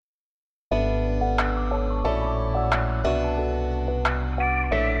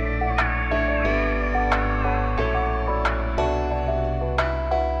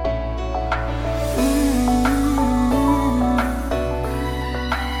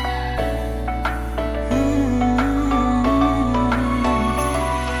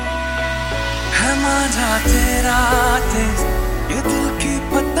तेरा तेज ये दिल की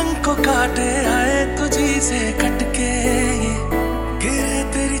पतंग को काटे, आए तुझी से कटके ये गिरे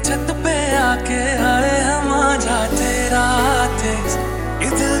तेरी छत पे आके, आए हम आजा तेरा तेज ये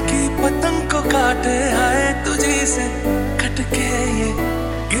दिल की पतंग को काटे, आए तुझी से कटके ये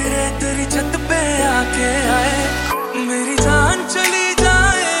गिरे तेरी छत पे आके, आए मेरी जान चली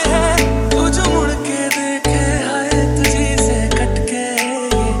जाए है तू जो मुड़ के देखे, आए तुझी से कटके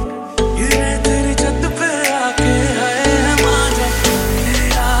ये गिरे तेरी छत पे आके, आए हम आजा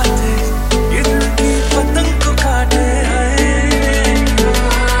तेरा तेज ये दिल की पतंग को काटे, आए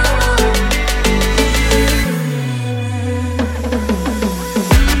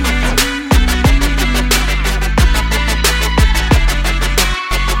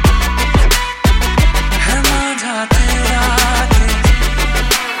हम आजा तेरा तेज।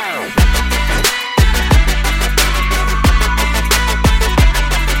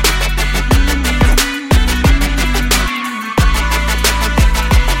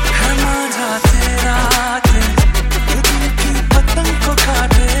 हम आजा तेरा तेज ये दिल की पतंग को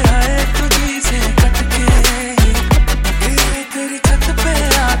काटे, आए तुझी से कटके ये गिरे तेरी छत पे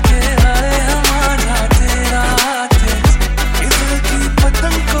आके, आए हम आजा तेरा तेज ये दिल की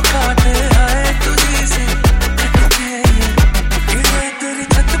पतंग को काटे, आए तुझी से कटके ये गिरे तेरी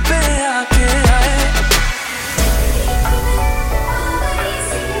छत पे आके, आए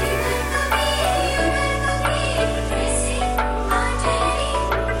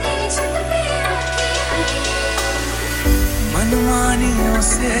मनमानियों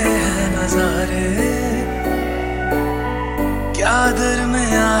से है नजारे, क्या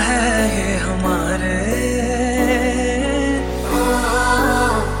दरमिया है ये हमारे।